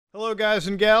Hello guys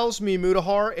and gals, me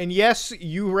Mutahar, and yes,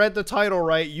 you read the title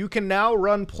right, you can now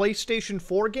run PlayStation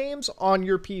 4 games on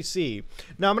your PC.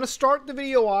 Now I'm going to start the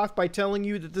video off by telling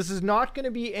you that this is not going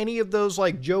to be any of those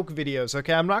like joke videos,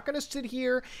 okay? I'm not going to sit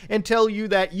here and tell you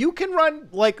that you can run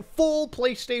like full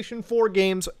PlayStation 4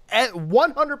 games at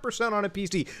 100% on a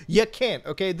PC. You can't,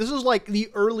 okay? This is like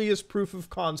the earliest proof of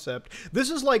concept. This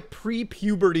is like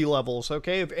pre-puberty levels,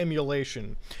 okay, of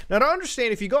emulation. Now to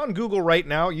understand, if you go on Google right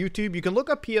now, YouTube, you can look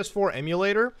up PS4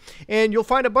 emulator, and you'll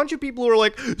find a bunch of people who are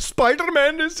like,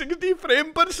 Spider-Man is 60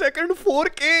 frames per second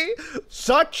 4K.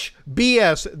 Such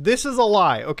BS. This is a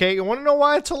lie, okay? You want to know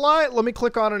why it's a lie? Let me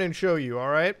click on it and show you, all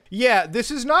right? Yeah,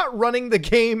 this is not running the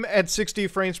game at 60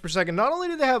 frames per second. Not only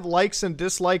do they have likes and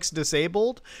dislikes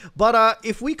disabled, but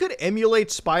if we could emulate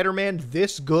Spider-Man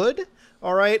this good,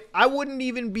 all right, I wouldn't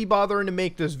even be bothering to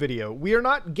make this video. We are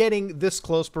not getting this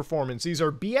close performance. These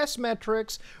are BS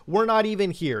metrics. We're not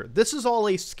even here. This is all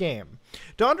a scam.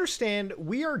 To understand,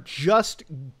 we are just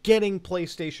getting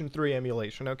PlayStation 3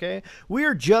 emulation, okay? We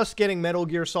are just getting Metal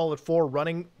Gear Solid 4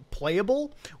 running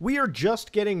playable. We are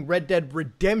just getting Red Dead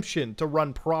Redemption to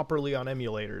run properly on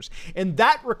emulators. And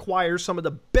that requires some of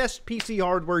the best PC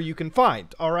hardware you can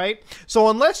find, all right? So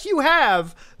unless you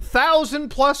have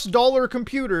 $1,000+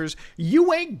 computers,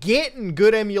 you ain't getting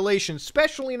good emulation,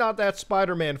 especially not that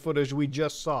Spider-Man footage we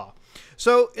just saw.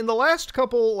 So in the last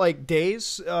couple like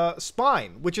days,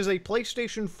 Spine, which is a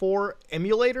PlayStation 4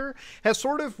 emulator, has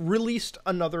sort of released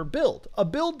another build. A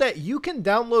build that you can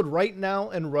download right now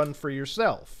and run for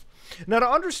yourself. Now to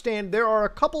understand, there are a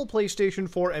couple PlayStation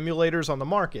 4 emulators on the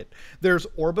market. There's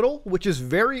Orbital, which is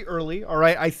very early,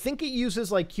 alright? I think it uses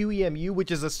like QEMU,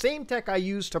 which is the same tech I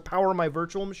use to power my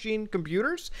virtual machine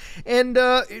computers. And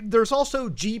there's also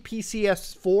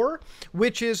GPCS4,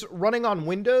 which is running on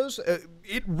Windows.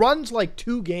 It runs like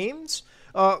 2 games.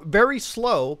 Very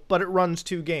slow, but it runs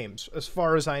 2 games, as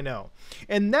far as I know.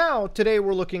 And now, today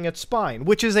we're looking at Spine,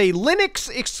 which is a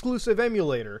Linux-exclusive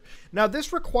emulator. Now,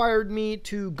 this required me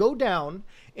to go down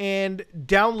and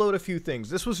download a few things.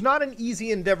 This was not an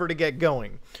easy endeavor to get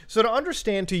going. So to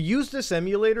understand, to use this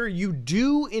emulator, you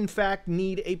do, in fact,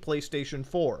 need a PlayStation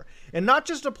 4. And not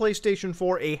just a PlayStation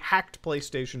 4, a hacked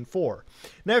PlayStation 4.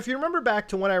 Now, if you remember back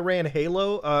to when I ran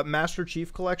Halo Master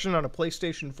Chief Collection on a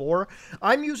PlayStation 4,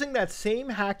 I'm using that same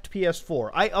hacked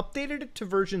PS4. I updated it to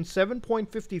version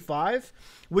 7.55,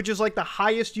 which is like the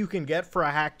highest you can get for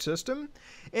a hacked system.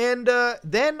 And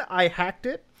then I hacked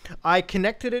it. I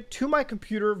connected it to my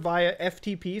computer via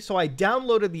FTP, so I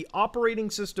downloaded the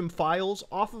operating system files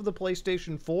off of the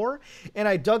PlayStation 4, and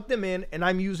I dug them in, and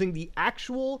I'm using the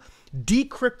actual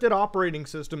decrypted operating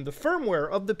system, the firmware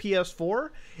of the PS4,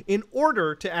 in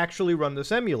order to actually run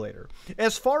this emulator.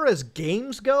 As far as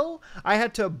games go, I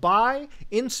had to buy,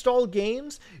 install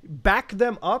games, back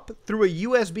them up through a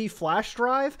USB flash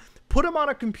drive, put them on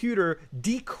a computer,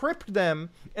 decrypt them,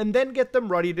 and then get them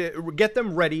ready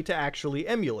to actually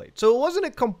emulate. So it wasn't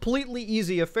a completely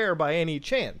easy affair by any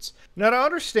chance. Now to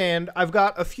understand, I've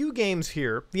got a few games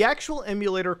here, the actual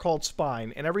emulator called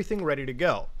Spine, and everything ready to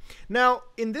go. Now,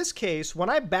 in this case, when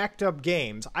I backed up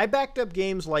games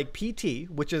like PT,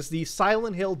 which is the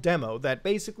Silent Hill demo that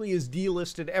basically is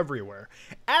delisted everywhere.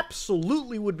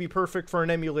 Absolutely would be perfect for an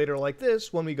emulator like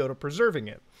this when we go to preserving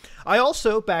it. I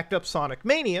also backed up Sonic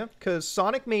Mania, because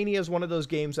Sonic Mania is one of those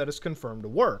games that is confirmed to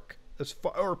work,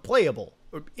 or playable,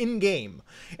 or in-game.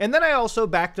 And then I also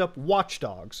backed up Watch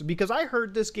Dogs, because I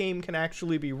heard this game can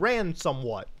actually be ran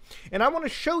somewhat. And I want to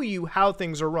show you how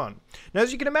things are run. Now,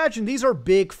 as you can imagine, these are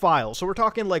big files. So we're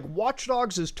talking like Watch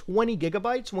Dogs is 20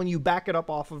 gigabytes when you back it up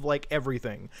off of like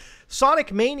everything.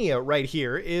 Sonic Mania right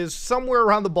here is somewhere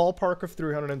around the ballpark of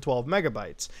 312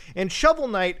 megabytes. And Shovel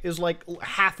Knight is like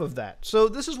half of that. So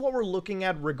this is what we're looking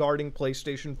at regarding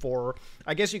PlayStation 4,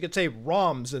 I guess you could say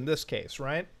ROMs in this case,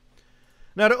 right?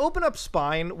 Now to open up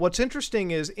Spine, what's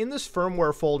interesting is in this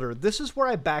firmware folder, this is where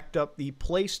I backed up the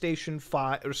PlayStation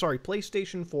 4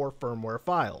 firmware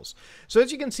files. So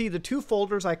as you can see, the 2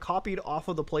 folders I copied off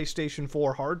of the PlayStation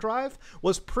 4 hard drive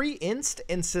was pre-inst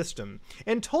and system.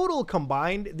 And total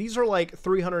combined, these are like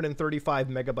 335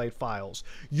 megabyte files.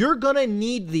 You're gonna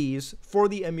need these for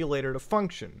the emulator to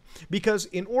function, because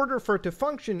in order for it to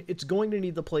function, it's going to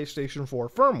need the PlayStation 4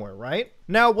 firmware, right?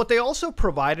 Now, what they also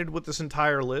provided with this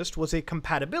entire list was a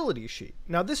Compatibility Sheet.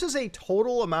 Now, this is a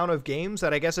total amount of games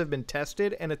that I guess have been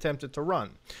tested and attempted to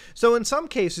run. So in some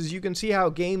cases, you can see how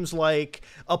games like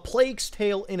A Plague's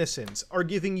Tale: Innocence are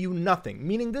giving you nothing,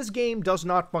 meaning this game does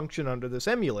not function under this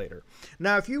emulator.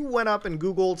 Now, if you went up and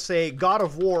Googled, say, God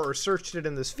of War or searched it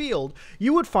in this field,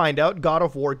 you would find out God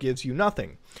of War gives you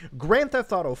nothing. Grand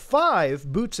Theft Auto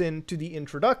 5 boots into the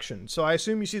introduction, so I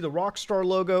assume you see the Rockstar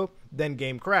logo, then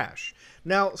game crash.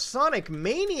 Now, Sonic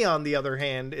Mania, on the other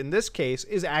hand, in this case,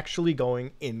 is actually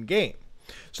going in-game.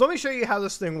 So let me show you how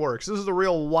this thing works. This is a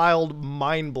real wild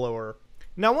mind blower.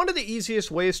 Now, one of the easiest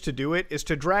ways to do it is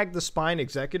to drag the Spine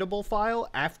executable file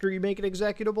after you make it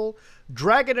executable,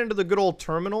 drag it into the good old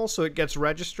terminal so it gets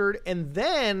registered, and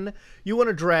then you want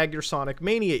to drag your Sonic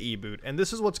Mania eBoot. And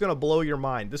this is what's going to blow your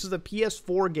mind. This is a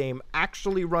PS4 game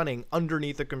actually running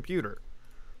underneath a computer.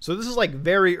 So this is like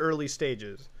very early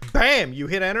stages. Bam! You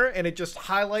hit enter and it just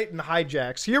highlight and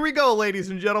hijacks. Here we go, ladies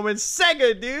and gentlemen.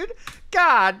 Sega, dude!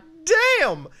 God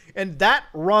damn! And that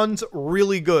runs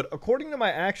really good. According to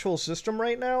my actual system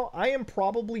right now, I am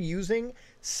probably using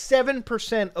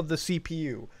 7% of the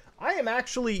CPU. I am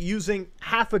actually using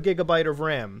half a gigabyte of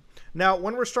RAM. Now,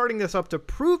 when we're starting this up to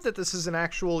prove that this is an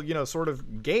actual, sort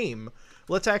of game,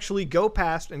 let's actually go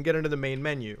past and get into the main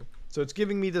menu. So it's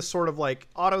giving me this sort of like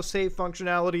autosave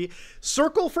functionality.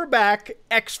 Circle for back,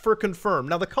 X for confirm.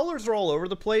 Now the colors are all over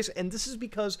the place, and this is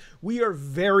because we are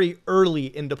very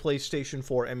early into PlayStation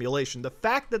 4 emulation. The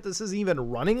fact that this is even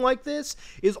running like this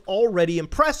is already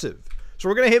impressive. So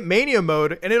we're going to hit Mania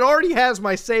mode, and it already has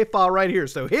my save file right here.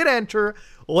 So hit enter.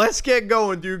 Let's get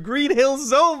going, dude. Green Hill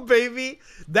Zone, baby.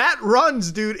 That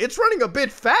runs, dude. It's running a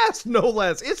bit fast, no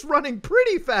less. It's running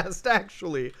pretty fast,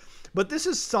 actually. But this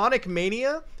is Sonic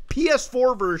Mania,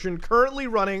 PS4 version, currently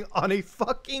running on a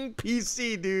fucking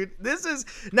PC, dude. This is...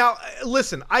 Now,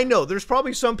 listen, I know there's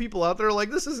probably some people out there like,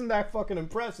 this isn't that fucking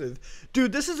impressive.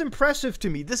 Dude, this is impressive to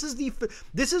me. This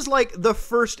is like the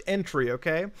first entry,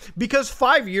 okay? Because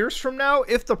 5 years from now,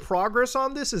 if the progress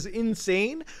on this is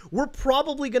insane, we're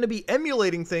probably going to be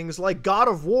emulating things like God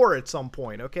of War at some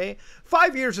point, okay?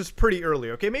 5 years is pretty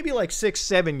early, okay? Maybe like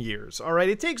 6-7 years, all right?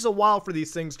 It takes a while for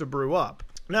these things to brew up.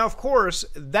 Now, of course,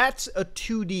 that's a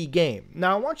 2D game.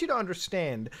 Now, I want you to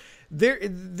understand,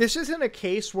 this isn't a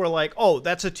case where like, oh,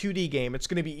 that's a 2D game, it's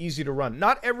going to be easy to run.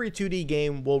 Not every 2D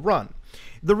game will run.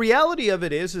 The reality of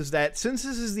it is that since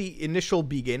this is the initial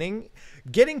beginning,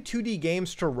 getting 2D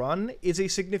games to run is a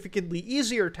significantly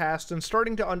easier task than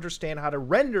starting to understand how to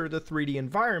render the 3D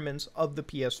environments of the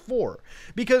PS4.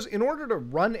 Because in order to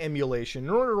run emulation,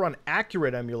 in order to run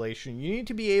accurate emulation, you need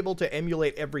to be able to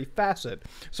emulate every facet.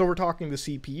 So we're talking the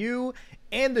CPU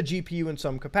and the GPU in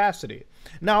some capacity.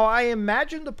 Now, I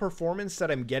imagine the performance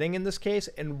that I'm getting in this case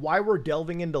and why we're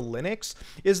delving into Linux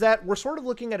is that we're sort of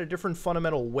looking at a different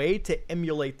fundamental way to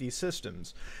emulate these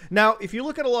systems. Now, if you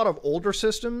look at a lot of older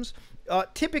systems,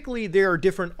 typically there are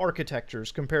different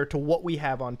architectures compared to what we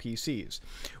have on PCs.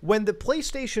 When the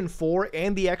PlayStation 4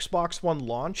 and the Xbox One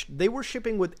launched, they were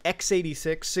shipping with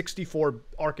x86 64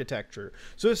 architecture.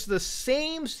 So it's the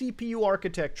same CPU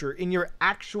architecture in your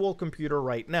actual computer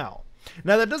right now.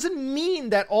 Now, that doesn't mean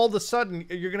that all of a sudden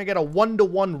you're going to get a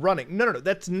one-to-one running. No,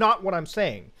 that's not what I'm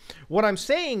saying. What I'm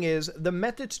saying is the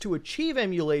methods to achieve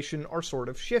emulation are sort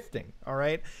of shifting, all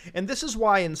right? And this is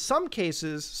why in some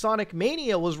cases Sonic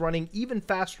Mania was running even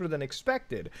faster than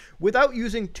expected without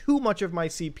using too much of my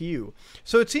CPU.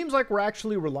 So it seems like we're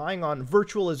actually relying on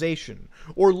virtualization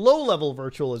or low-level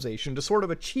virtualization to sort of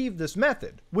achieve this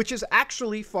method, which is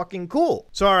actually fucking cool.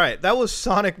 So all right, that was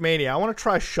Sonic Mania. I want to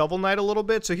try Shovel Knight a little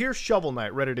bit. So here's Shovel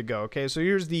Knight ready to go, okay? So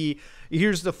here's the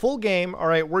full game. All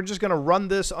right, we're just going to run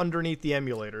this underneath the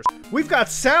emulators. We've got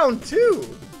sound too.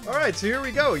 All right, so here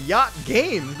we go. Yacht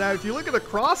Games. Now, if you look at the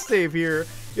cross save here,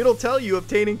 it'll tell you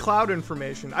obtaining cloud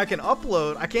information. I can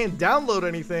upload. I can't download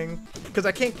anything because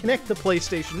I can't connect to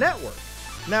PlayStation Network.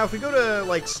 Now, if we go to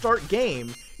like start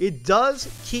game, it does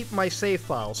keep my save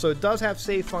file. So it does have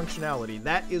save functionality.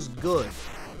 That is good.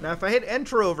 Now, if I hit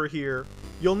enter over here,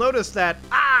 you'll notice that,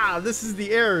 this is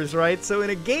the errors, right? So in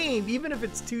a game, even if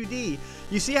it's 2D,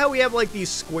 you see how we have like these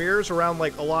squares around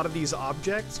like a lot of these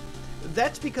objects?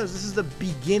 That's because this is the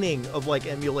beginning of like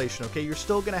emulation, okay? You're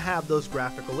still gonna have those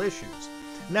graphical issues.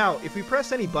 Now, if we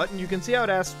press any button, you can see how it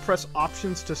asks press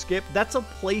options to skip. That's a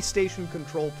PlayStation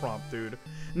control prompt, dude.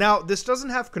 Now, this doesn't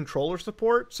have controller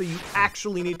support, so you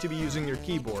actually need to be using your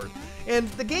keyboard. And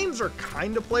the games are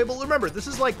kind of playable. Remember, this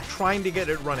is like trying to get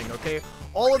it running, okay?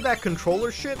 All of that controller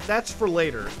shit, that's for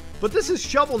later. But this is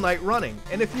Shovel Knight running.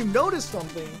 And if you notice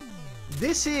something,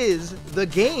 this is the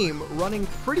game running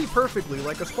pretty perfectly.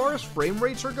 Like, as far as frame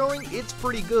rates are going, it's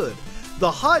pretty good.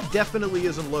 the HUD definitely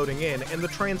isn't loading in, and the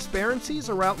transparencies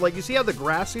around, like, you see how the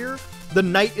grass here, the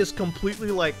night is completely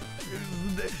like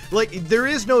there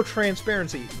is no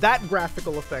transparency. That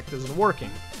graphical effect isn't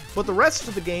working. But the rest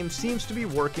of the game seems to be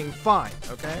working fine,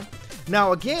 okay?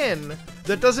 Now again,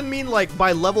 that doesn't mean like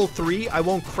by level 3 I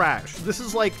won't crash. This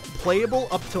is like playable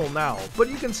up till now. But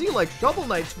you can see like Shovel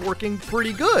Knight's working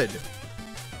pretty good.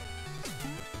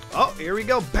 Oh, here we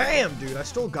go. Bam, dude. I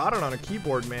still got it on a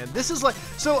keyboard, man. This is like,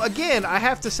 so again, I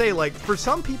have to say, like, for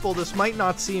some people this might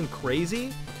not seem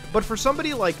crazy, but for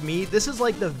somebody like me, this is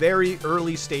like the very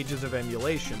early stages of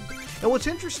emulation. And what's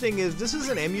interesting is this is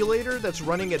an emulator that's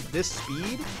running at this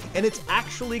speed, and it's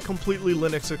actually completely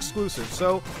Linux exclusive.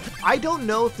 So I don't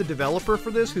know if the developer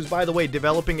for this, who's by the way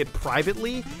developing it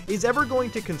privately, is ever going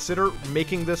to consider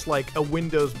making this like a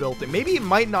Windows built-in. Maybe it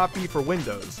might not be for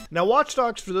Windows. Now Watch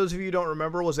Dogs, for those of you who don't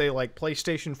remember, was a like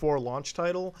PlayStation 4 launch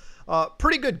title.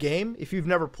 Pretty good game if you've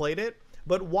never played it.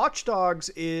 But Watch Dogs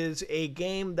is a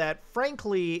game that,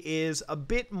 frankly, is a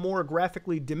bit more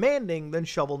graphically demanding than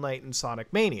Shovel Knight and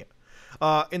Sonic Mania.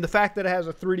 In the fact that it has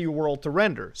a 3D world to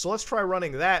render. So let's try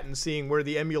running that and seeing where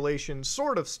the emulation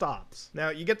sort of stops. Now,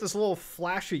 you get this little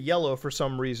flash of yellow for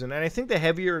some reason, and I think the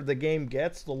heavier the game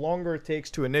gets, the longer it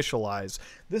takes to initialize.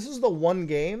 This is the one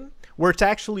game where it's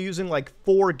actually using like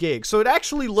 4 gigs. So it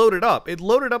actually loaded up. It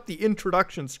loaded up the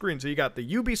introduction screen. So you got the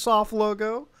Ubisoft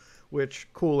logo, which,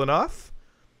 cool enough.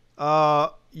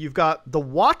 You've got the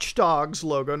Watch Dogs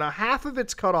logo. Now, half of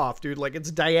it's cut off, dude. Like, it's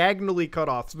diagonally cut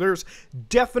off. So there's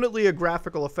definitely a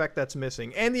graphical effect that's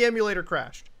missing. And the emulator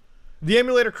crashed. The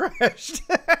emulator crashed.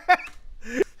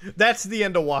 That's the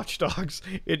end of Watch Dogs.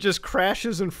 It just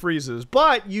crashes and freezes.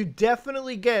 But you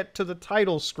definitely get to the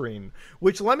title screen,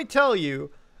 which, let me tell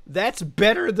you, that's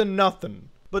better than nothing.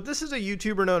 But this is a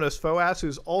YouTuber known as Foas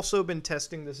who's also been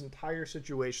testing this entire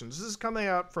situation. This is coming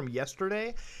out from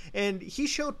yesterday, and he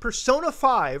showed Persona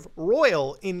 5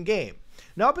 Royal in-game.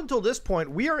 Now, up until this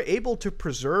point, we are able to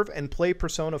preserve and play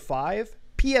Persona 5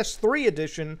 PS3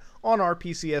 edition on our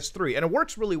PCS3, and it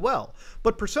works really well.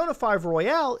 But Persona 5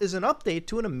 Royale is an update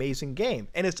to an amazing game,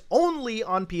 and it's only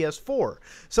on PS4.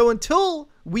 So until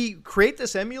we create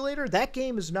this emulator, that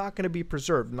game is not going to be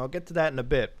preserved, and I'll get to that in a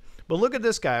bit. But look at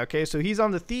this guy, okay? So he's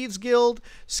on the Thieves Guild,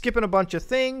 skipping a bunch of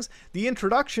things. The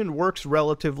introduction works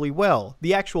relatively well.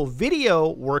 The actual video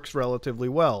works relatively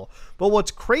well. But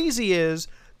what's crazy is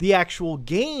the actual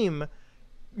game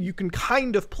you can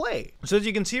kind of play. So as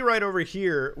you can see right over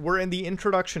here, we're in the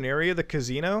introduction area, the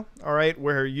casino, all right,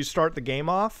 where you start the game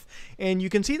off. And you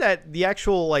can see that the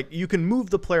actual, like, you can move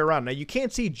the player around. Now, you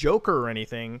can't see Joker or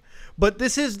anything, but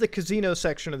this is the casino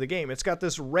section of the game. It's got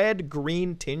this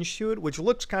red-green tinge to it, which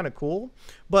looks kind of cool.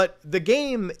 But the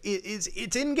game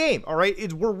it's in-game, all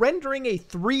right? We're rendering a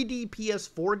 3D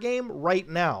PS4 game right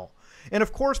now. And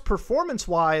of course,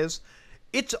 performance-wise,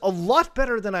 it's a lot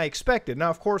better than I expected. Now,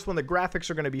 of course, when the graphics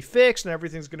are going to be fixed and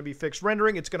everything's going to be fixed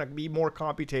rendering, it's going to be more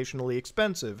computationally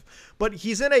expensive. But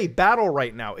he's in a battle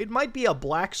right now. It might be a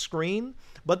black screen,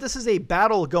 but this is a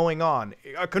battle going on.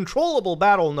 A controllable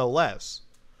battle, no less.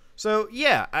 So,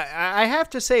 yeah, I have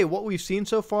to say what we've seen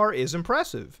so far is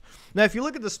impressive. Now, if you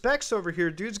look at the specs over here,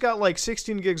 dude's got like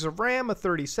 16 gigs of RAM, a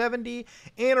 3070,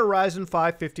 and a Ryzen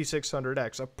 5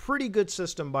 5600X. A pretty good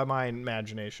system by my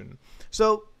imagination.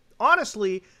 So,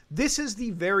 honestly, this is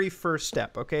the very first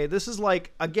step, okay? This is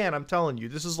like, again, I'm telling you,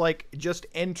 this is like just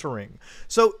entering.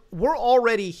 So we're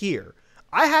already here.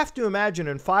 I have to imagine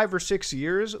in 5 or 6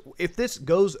 years, if this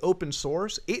goes open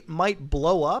source, it might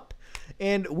blow up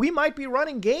and we might be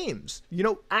running games, you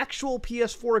know, actual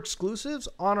PS4 exclusives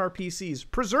on our PCs,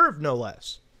 preserved no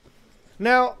less.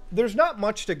 Now, there's not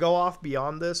much to go off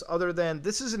beyond this other than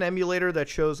this is an emulator that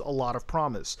shows a lot of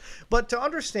promise. But to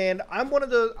understand,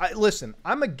 listen,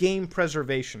 I'm a game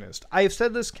preservationist. I have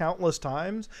said this countless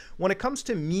times. When it comes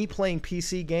to me playing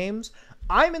PC games,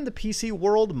 I'm in the PC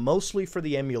world mostly for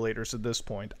the emulators at this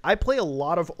point. I play a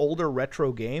lot of older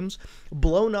retro games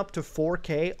blown up to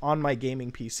 4K on my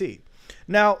gaming PC.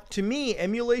 Now, to me,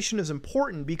 emulation is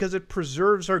important because it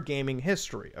preserves our gaming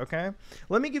history, okay?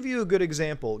 Let me give you a good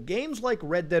example. Games like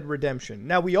Red Dead Redemption.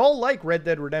 Now, we all like Red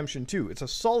Dead Redemption 2. It's a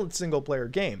solid single-player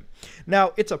game.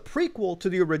 Now, it's a prequel to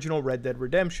the original Red Dead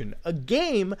Redemption, a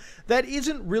game that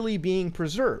isn't really being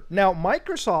preserved. Now,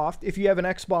 Microsoft, if you have an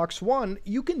Xbox One,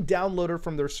 you can download it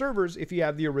from their servers if you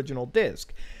have the original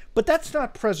disc. But that's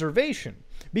not preservation.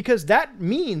 because that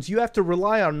means you have to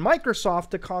rely on Microsoft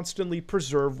to constantly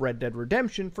preserve Red Dead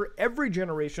Redemption for every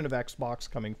generation of Xbox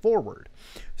coming forward.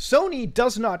 Sony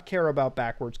does not care about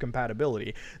backwards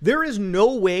compatibility. There is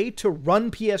no way to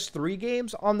run PS3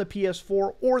 games on the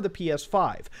PS4 or the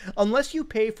PS5, unless you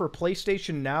pay for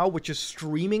PlayStation Now, which is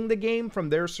streaming the game from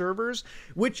their servers,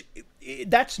 which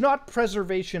that's not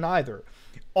preservation either.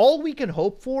 All we can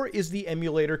hope for is the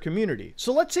emulator community.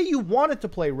 So let's say you wanted to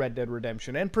play Red Dead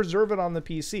Redemption and preserve it on the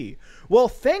PC. Well,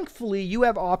 thankfully, you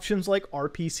have options like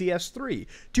RPCS3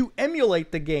 to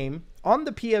emulate the game on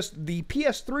the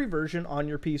PS3 version on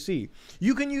your PC.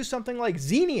 You can use something like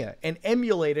Xenia and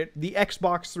emulate it, the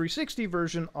Xbox 360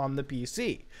 version on the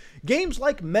PC. Games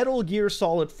like Metal Gear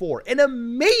Solid 4, an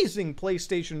amazing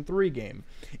PlayStation 3 game,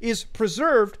 is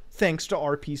preserved thanks to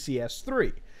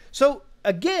RPCS3. So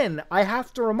again, I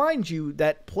have to remind you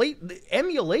that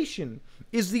emulation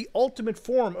is the ultimate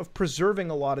form of preserving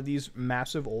a lot of these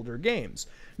massive older games.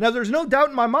 Now, there's no doubt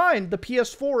in my mind the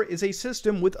PS4 is a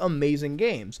system with amazing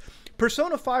games.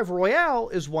 Persona 5 Royale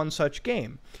is one such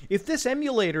game. If this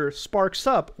emulator sparks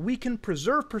up, we can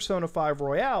preserve Persona 5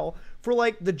 Royale for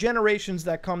like the generations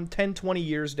that come 10, 20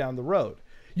 years down the road.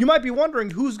 You might be wondering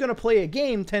who's going to play a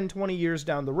game 10, 20 years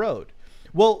down the road.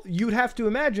 Well, you'd have to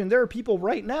imagine there are people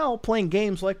right now playing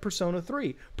games like Persona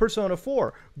 3, Persona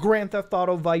 4, Grand Theft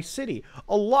Auto Vice City.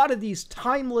 A lot of these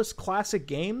timeless classic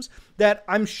games that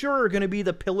I'm sure are going to be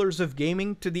the pillars of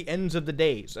gaming to the ends of the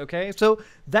days, okay? So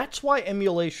that's why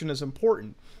emulation is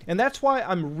important. And that's why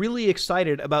I'm really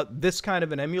excited about this kind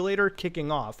of an emulator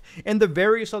kicking off and the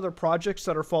various other projects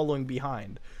that are following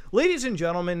behind. Ladies and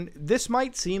gentlemen, this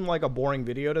might seem like a boring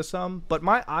video to some, but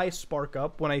my eyes spark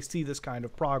up when I see this kind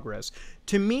of progress.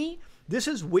 To me, this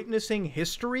is witnessing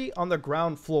history on the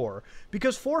ground floor,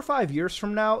 because 4 or 5 years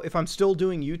from now, if I'm still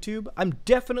doing YouTube, I'm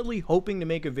definitely hoping to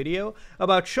make a video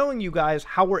about showing you guys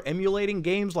how we're emulating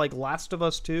games like Last of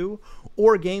Us 2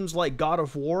 or games like God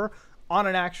of War on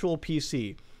an actual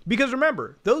PC. Because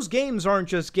remember, those games aren't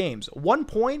just games. At one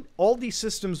point, all these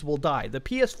systems will die. The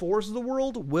PS4s of the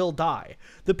world will die.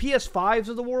 The PS5s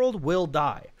of the world will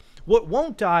die. What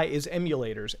won't die is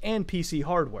emulators and PC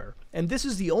hardware. And this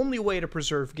is the only way to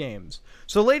preserve games.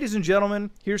 So ladies and gentlemen,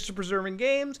 here's to preserving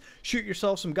games. Shoot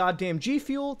yourself some goddamn G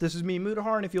Fuel. This is me,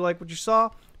 Mudahar, and if you like what you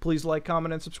saw, please like,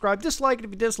 comment, and subscribe. Dislike it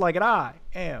if you dislike it. I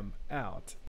am out.